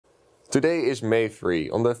Today is May 3.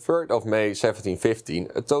 On the 3rd of May 1715,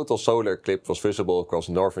 a total solar eclipse was visible across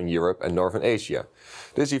northern Europe and northern Asia.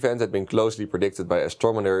 This event had been closely predicted by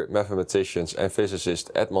astronomer, mathematicians and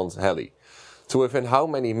physicist Edmund Halley. To within how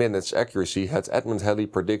many minutes accuracy had Edmund Halley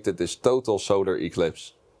predicted this total solar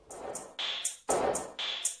eclipse?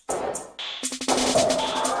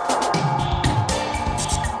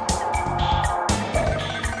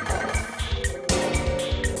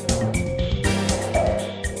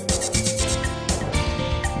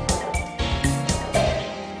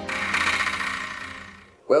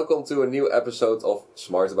 Welcome to a new episode of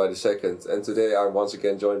Smarter by the Second, and today I'm once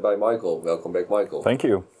again joined by Michael. Welcome back, Michael. Thank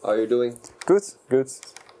you. How are you doing? Good, good.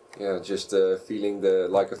 Yeah, just feeling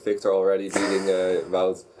like a victor already, beating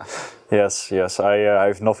Wout. Yes. I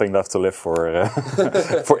have nothing left to live for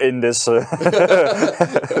for in this, this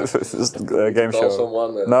game show.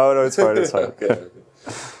 Someone, No, it's fine. It's fine. Okay.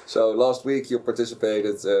 So last week you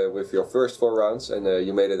participated with your first 4 rounds, and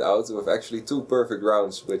you made it out with actually 2 perfect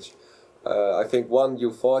rounds, which. I think one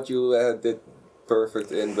you thought you did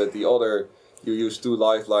perfect in, but the other you used 2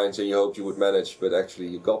 lifelines and you hoped you would manage, but actually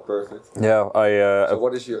you got perfect. Yeah, So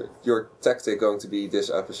what is your tactic going to be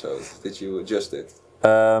this episode? Did you adjust it?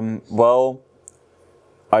 Well,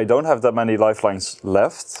 I don't have that many lifelines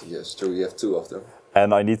left. Yes, true. You have 2 of them.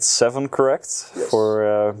 And I need 7 correct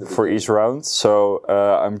for each round. So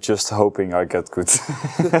I'm just hoping I get good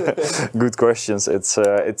good questions. It's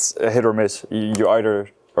a hit or miss. You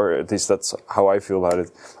either, or at least that's how I feel about it,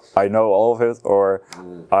 I know all of it, or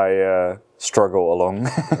I struggle along.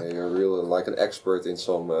 You're real like an expert in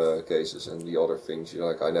some cases, and the other things you're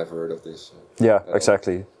like, I never heard of this. Yeah,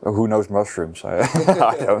 exactly. Who knows mushrooms? I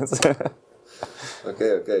don't.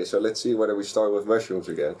 Okay. So let's see whether we start with mushrooms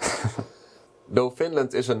again. Though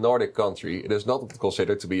Finland is a Nordic country, it is not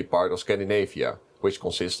considered to be a part of Scandinavia, which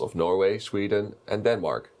consists of Norway, Sweden and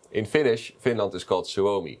Denmark. In Finnish, Finland is called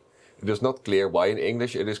Suomi. It is not clear why in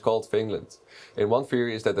English it is called Finland. And one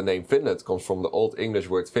theory is that the name Finland comes from the Old English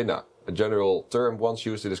word finna, a general term once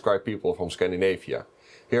used to describe people from Scandinavia.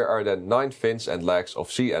 Here are the 9 fins and legs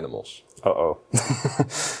of sea animals. Uh-oh.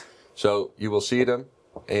 So you will see them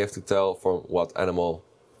and you have to tell from what animal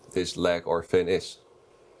this leg or fin is.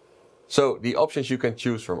 So the options you can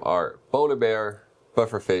choose from are polar bear,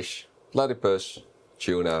 pufferfish, platypus,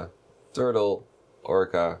 tuna, turtle,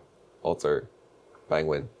 orca, otter,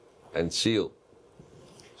 penguin and seal.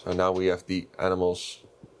 So now we have the animals.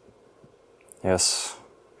 Yes.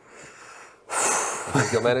 I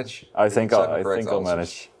think you'll manage? I think I'll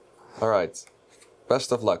manage. Alright.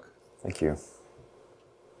 Best of luck. Thank you.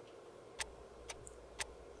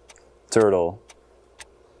 Turtle.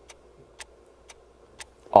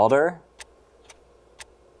 Otter.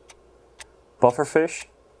 Pufferfish.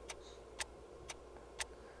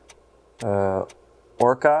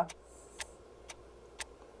 Orca.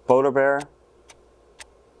 Polar bear.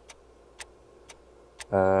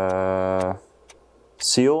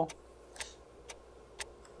 Seal.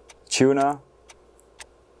 Tuna.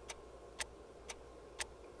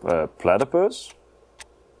 Platypus.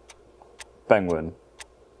 Penguin.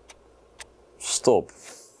 Stop.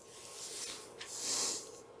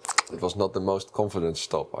 It was not the most confident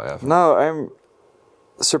stop I have. No, I'm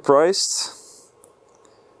surprised.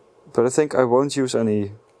 But I think I won't use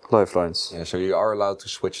any lifelines. Yeah, so you are allowed to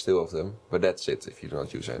switch 2 of them, but that's it if you do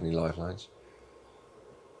not use any lifelines.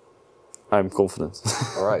 I'm confident.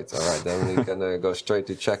 Alright, then we can go straight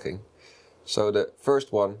to checking. So the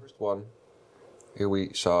first one, here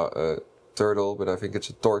we saw a turtle, but I think it's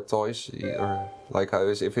a tortoise, or like how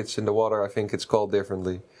is, if it's in the water I think it's called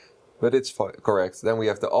differently. But it's correct. Then we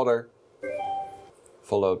have the otter,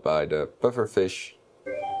 followed by the pufferfish,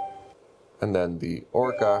 and then the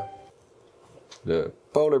orca, the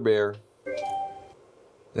polar bear,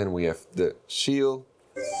 then we have the seal,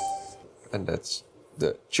 and that's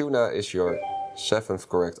the tuna is your 7th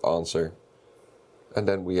correct answer. And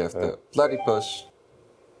then we have the platypus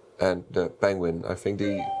and the penguin. I think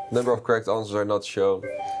the number of correct answers are not shown,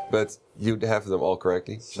 but you have them all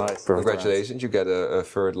correctly. So nice. Congratulations, you get a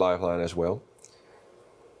 3rd lifeline as well.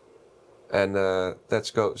 And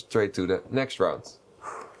let's go straight to the next round.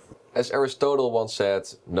 As Aristotle once said,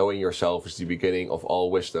 knowing yourself is the beginning of all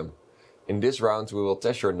wisdom. In this round we will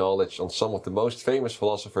test your knowledge on some of the most famous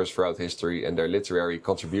philosophers throughout history and their literary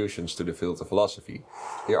contributions to the field of philosophy.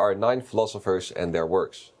 Here are 9 philosophers and their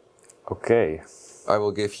works. Okay. I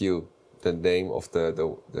will give you the name of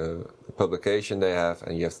the publication they have,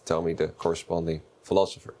 and you have to tell me the corresponding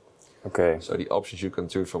philosopher. Okay. So the options you can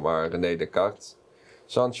choose from are René Descartes,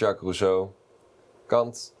 Jean-Jacques Rousseau,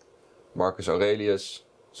 Kant, Marcus Aurelius,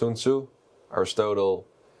 Sun Tzu, Aristotle,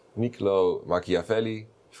 Niccolo Machiavelli,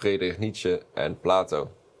 Friedrich Nietzsche, and Plato.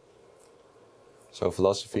 So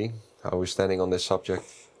philosophy, how are we standing on this subject?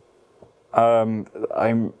 I'm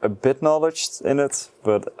a bit knowledgeable in it,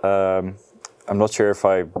 but I'm not sure if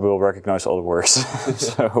I will recognize all the works.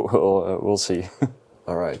 So we'll see.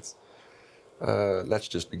 All right. Let's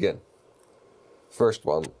just begin. First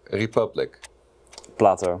one, Republic.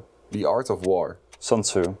 Plato. The Art of War. Sun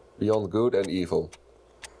Tzu. Beyond Good and Evil.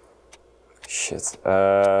 Shit.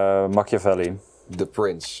 Machiavelli. The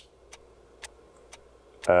Prince.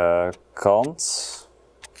 Kant.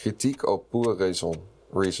 Critique of Pure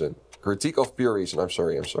Reason. Critique of Pure Reason. I'm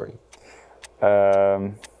sorry.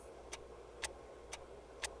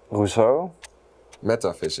 Rousseau.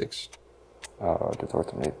 Metaphysics. Oh, dit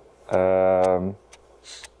hoort hem niet.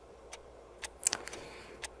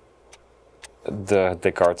 De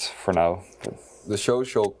Descartes for now. The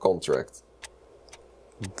Social Contract.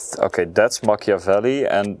 Okay, that's Machiavelli,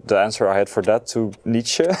 and the answer I had for that to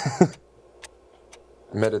Nietzsche.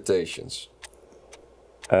 Meditations.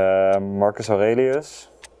 Marcus Aurelius.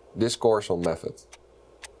 Discoursal Method.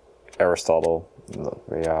 Aristotle.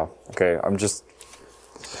 Yeah, okay, I'm just...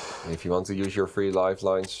 If you want to use your free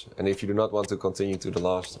lifelines, and if you do not want to continue to the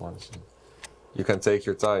last ones, you can take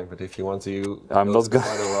your time, but if you want to I'm not going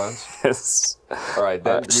final rounds. Yes. All right,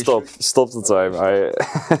 then Stop the time.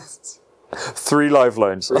 3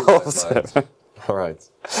 lifelines. Three lifelines. All right.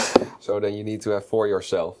 So then you need to have 4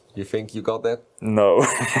 yourself. You think you got that? No.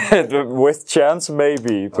 With chance,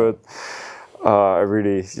 maybe, but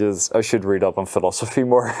I should read up on philosophy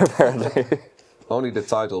more, apparently. Only the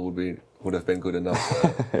title would have been good enough,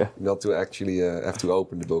 Yeah. not to actually have to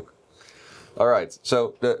open the book. All right,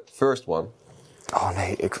 so the first one. Oh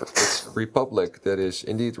nee, It's Republic, that is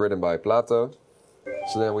indeed written by Plato.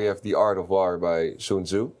 So then we have The Art of War by Sun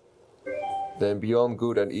Tzu. Then Beyond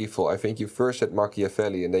Good and Evil, I think you first said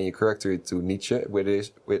Machiavelli and then you corrected it to Nietzsche,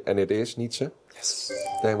 and it is Nietzsche. Yes.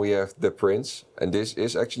 Then we have The Prince, and this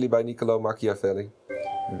is actually by Niccolo Machiavelli.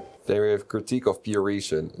 Then we have Critique of Pure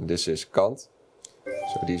Reason, and this is Kant.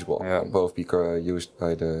 So these will both be used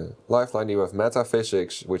by the lifeline. You have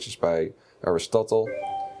Metaphysics, which is by Aristotle.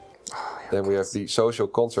 Then we have The Social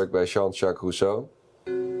Contract by Jean-Jacques Rousseau.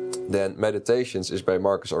 Then Meditations is by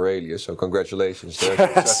Marcus Aurelius, so congratulations, there's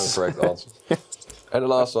 7 correct answers. And the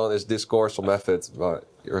last one is Discoursal Method by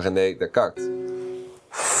René Descartes.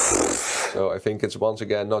 So I think it's once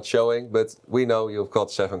again not showing, but we know you've got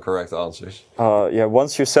 7 correct answers. Yeah,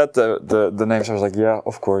 once you said the names, I was like, yeah,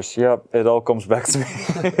 of course, yeah, it all comes back to me.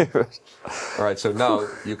 All right, so now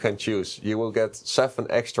you can choose. You will get 7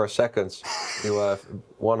 extra seconds. You have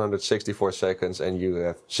 164 seconds, and you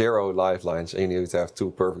have 0 lifelines, and you need to have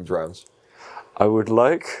 2 perfect rounds. I would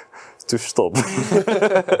like to stop.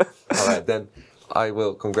 All right, then I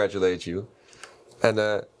will congratulate you. And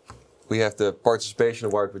we have the participation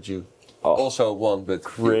award, which you also won, but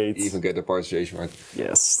great. You even get the participation award.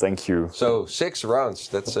 Yes, thank you. So 6 rounds,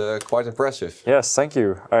 that's quite impressive. Yes, thank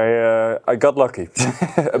you. I got lucky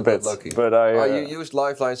a bit, lucky. But you used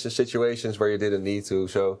lifelines in situations where you didn't need to,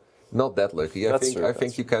 so not that lucky. I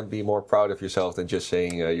think you can be more proud of yourself than just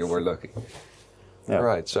saying you were lucky. Yeah. All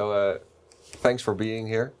right, so thanks for being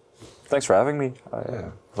here. Thanks for having me.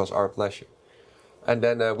 Yeah, it was our pleasure. And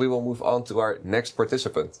then we will move on to our next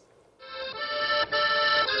participant.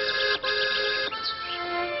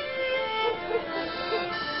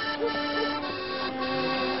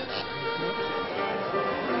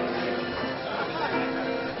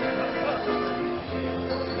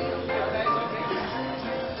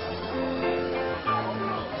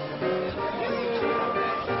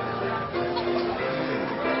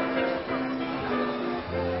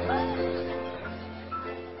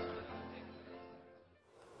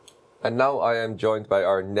 And now I am joined by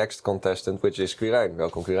our next contestant, which is Quirijn.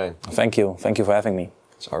 Welcome, Quirijn. Thank you for having me.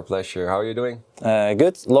 It's our pleasure. How are you doing?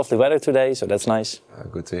 Good, lovely weather today, so that's nice.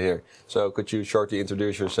 Good to hear. So could you shortly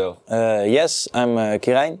introduce yourself? Yes, I'm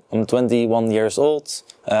Quirijn. I'm 21 years old.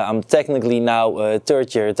 I'm technically now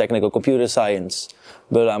third year technical computer science,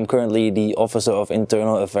 but I'm currently the Officer of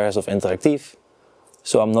Internal Affairs of Interactive.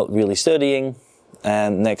 So I'm not really studying,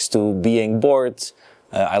 and next to being bored,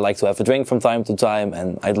 I like to have a drink from time to time,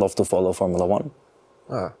 and I'd love to follow Formula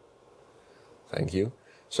 1. Thank you.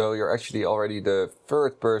 So you're actually already the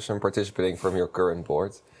 3rd person participating from your current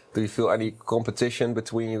board. Do you feel any competition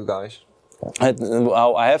between you guys?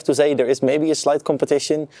 Well, I have to say there is maybe a slight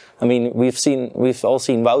competition. I mean, we've all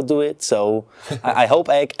seen Wout do it, so I hope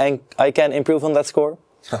I can improve on that score.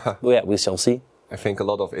 But yeah, we shall see. I think a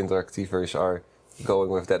lot of interactivers are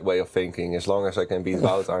going with that way of thinking. As long as I can beat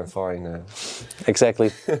Wout, I'm fine.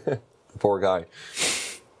 Exactly. Poor guy.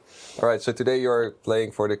 Alright, so today you're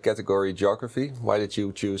playing for the category Geography. Why did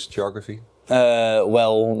you choose Geography?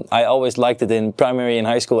 Well, I always liked it in primary and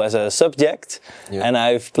high school as a subject, and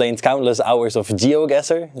I've played countless hours of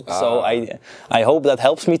GeoGuessr, so I hope that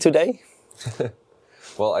helps me today.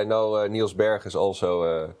 Well, I know Niels Berg is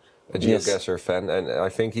also a GeoGuessr fan, and I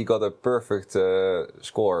think he got a perfect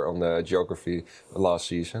score on the Geography last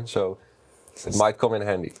season, so it might come in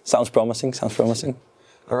handy. Sounds promising, sounds promising.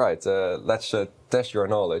 Alright, let's test your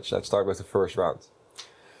knowledge. Let's start with the first round.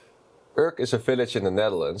 Urk is a village in the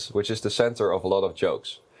Netherlands, which is the center of a lot of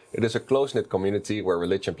jokes. It is a close-knit community where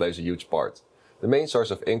religion plays a huge part. The main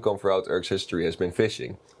source of income throughout Urk's history has been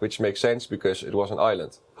fishing, which makes sense because it was an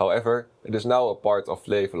island. However, it is now a part of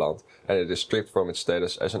Flevoland and it is stripped from its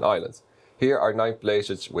status as an island. Here are 9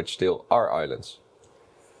 places which still are islands.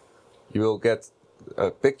 You will get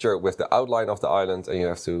a picture with the outline of the island and you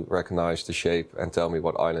have to recognize the shape and tell me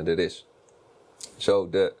what island it is. So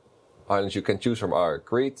the islands you can choose from are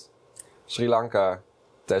Crete, Sri Lanka,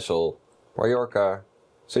 Texel, Mallorca,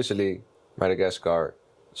 Sicily, Madagascar,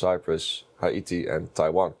 Cyprus, Haiti and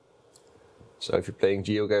Taiwan. So if you're playing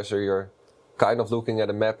GeoGuessr, you're kind of looking at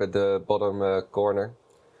a map at the bottom corner.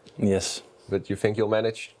 Yes. But you think you'll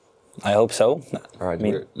manage? I hope so. Alright,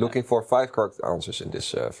 we're looking for 5 correct answers in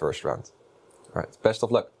this first round. Alright, best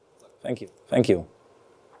of luck. Thank you. Thank you.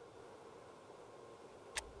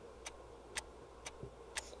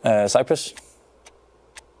 Cyprus.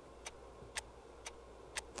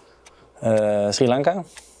 Sri Lanka.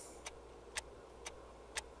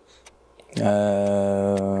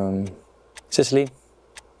 Sicily.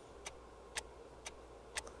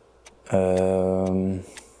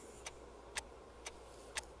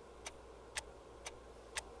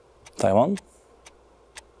 Taiwan.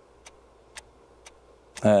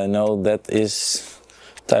 No, that is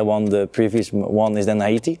Taiwan. The previous one is then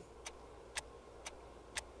Haiti.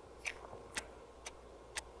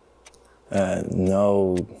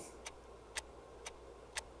 No.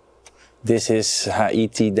 This is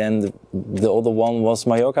Haiti, then the other one was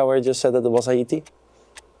Mallorca, where I just said that it was Haiti.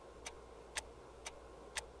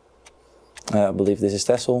 I believe this is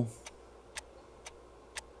Texel.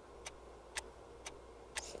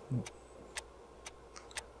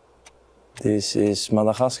 This is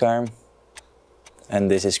Madagascar. And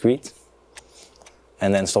this is Crete.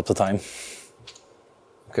 And then stop the time.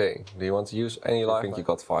 Okay, do you want to use any lifeline? I think you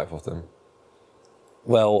got 5 of them.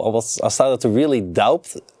 Well, I started to really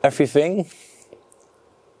doubt everything.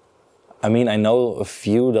 I mean, I know a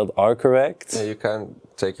few that are correct. Yeah, you can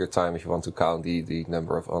take your time if you want to count the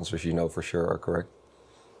number of answers you know for sure are correct.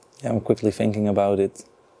 Yeah, I'm quickly thinking about it.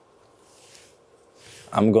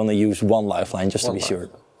 I'm gonna use 1 lifeline just to be sure.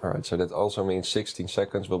 Alright, so that also means 16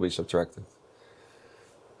 seconds will be subtracted.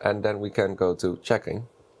 And then we can go to checking.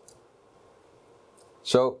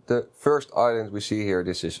 So the first island we see here,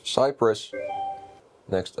 this is Cyprus.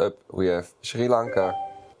 Next up we have Sri Lanka.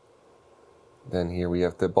 Then here we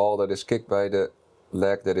have the ball that is kicked by the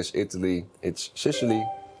leg, that is Italy, it's Sicily.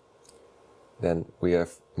 Then we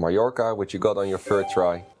have Mallorca, which you got on your 3rd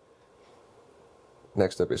try.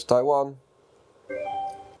 Next up is Taiwan.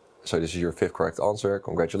 So this is your 5th correct answer,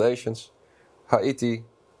 congratulations. Haiti.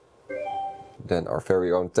 Then our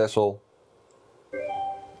very own Texel.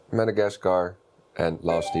 Madagascar. And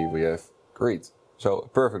lastly we have Crete. So a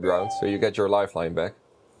perfect round, so you get your lifeline back.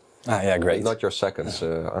 Ah, yeah, great. Not your seconds,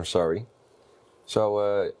 I'm sorry. So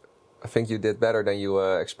I think you did better than you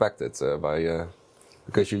expected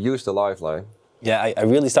because you used the lifeline. Yeah, I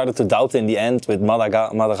really started to doubt in the end with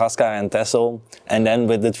Madagascar and Texel, and then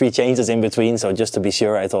with the 3 changes in between, so just to be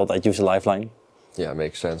sure I thought I'd use a lifeline. Yeah,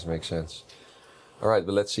 makes sense, makes sense. Alright,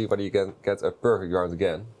 but let's see whether you can get a perfect round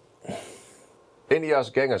again. India's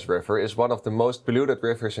Ganges River is one of the most polluted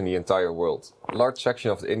rivers in the entire world. A large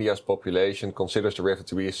section of India's population considers the river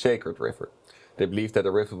to be a sacred river. They believe that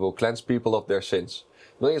the river will cleanse people of their sins.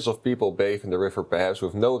 Millions of people bathe in the river perhaps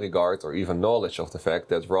with no regard or even knowledge of the fact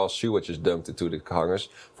that raw sewage is dumped into the Ganges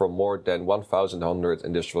from more than 1,100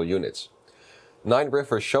 industrial units. 9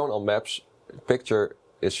 rivers shown on maps, a picture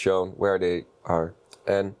is shown where they are,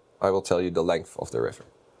 and I will tell you the length of the river.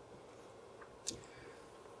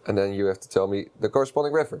 And then you have to tell me the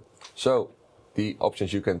corresponding river. So, the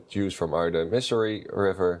options you can choose from are the Missouri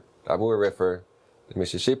River, the Amur River, the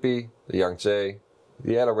Mississippi, the Yangtze,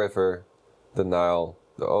 the Yellow River, the Nile,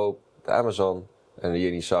 the Ob, the Amazon, and the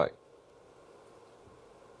Yenisei.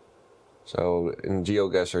 So, in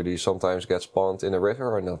GeoGuessr, do you sometimes get spawned in a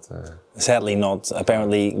river or not? Sadly not.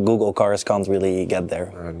 Apparently Google cars can't really get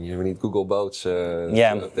there. You need Google boats to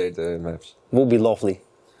update the maps. Would be lovely.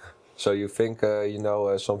 So you think you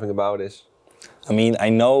know something about this? I mean, I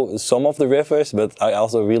know some of the rivers, but I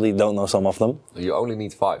also really don't know some of them. You only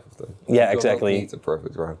need 5 of them. Yeah, you exactly. You don't need a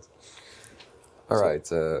perfect round. All right,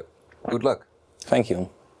 good luck. Thank you.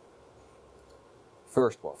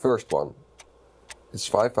 First one. It's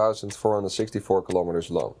 5,464 kilometers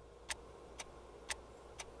long.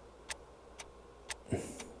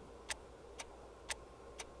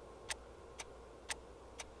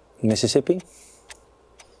 Mississippi?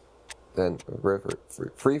 Then river,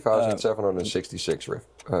 3,766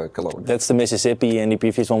 kilometers. That's the Mississippi, and the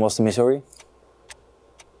previous one was the Missouri?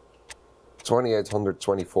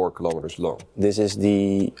 2,824 kilometers long. This is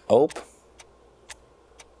the Ope?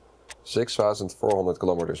 6,400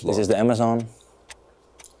 kilometers long. This is the Amazon?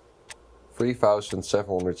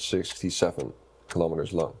 3,767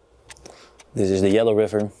 kilometers long. This is the Yellow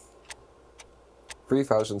River?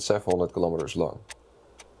 3,700 kilometers long.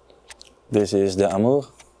 This is the Amur?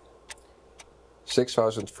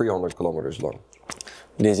 6,300 kilometers long.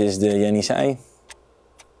 This is the Yenisei?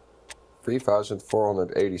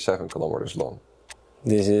 3,487 kilometers long.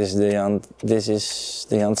 This is the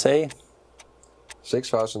Yangtze?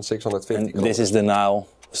 6,650 And kilometers. this is the Nile.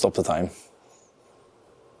 Stop the time.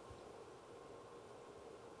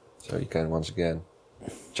 So you can once again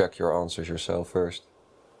check your answers yourself first.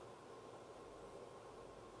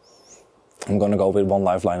 I'm gonna go with 1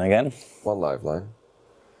 lifeline again. 1 lifeline.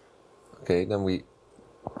 Okay, then we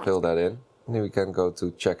fill that in. And then we can go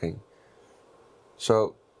to checking.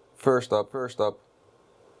 So first up,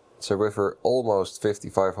 it's a river almost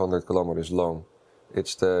 5,500 kilometers long.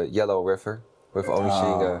 It's the Yellow River. With only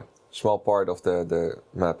seeing a small part of the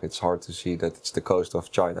map, it's hard to see that it's the coast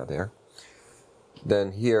of China there.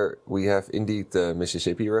 Then here we have indeed the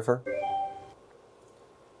Mississippi River.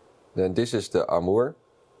 Then this is the Amur.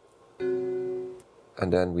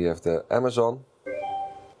 And then we have the Amazon.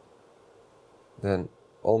 Then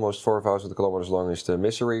almost 4,000 kilometers long is the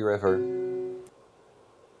Missouri River.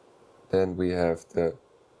 Then we have the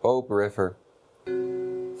Ope River,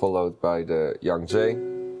 followed by the Yangtze.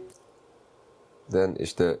 Then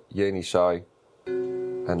is the Yenisei.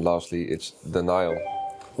 And lastly it's the Nile.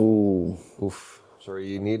 Ooh. Oof. Sorry,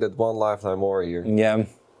 you needed 1 lifeline more here. Yeah.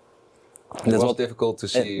 It was difficult to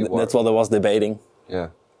see. That's what I was debating. Yeah.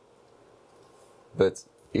 But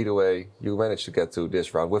either way, you managed to get to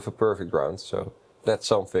this round with a perfect round, so that's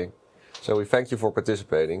something. So we thank you for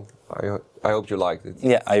participating. I hope you liked it.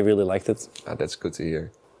 Yeah, I really liked it. That's good to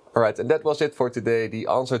hear. Alright, and that was it for today. The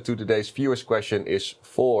answer to today's viewers question is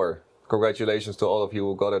 4. Congratulations to all of you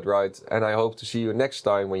who got it right, and I hope to see you next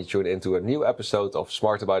time when you tune into a new episode of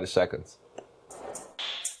Smarter by the Second.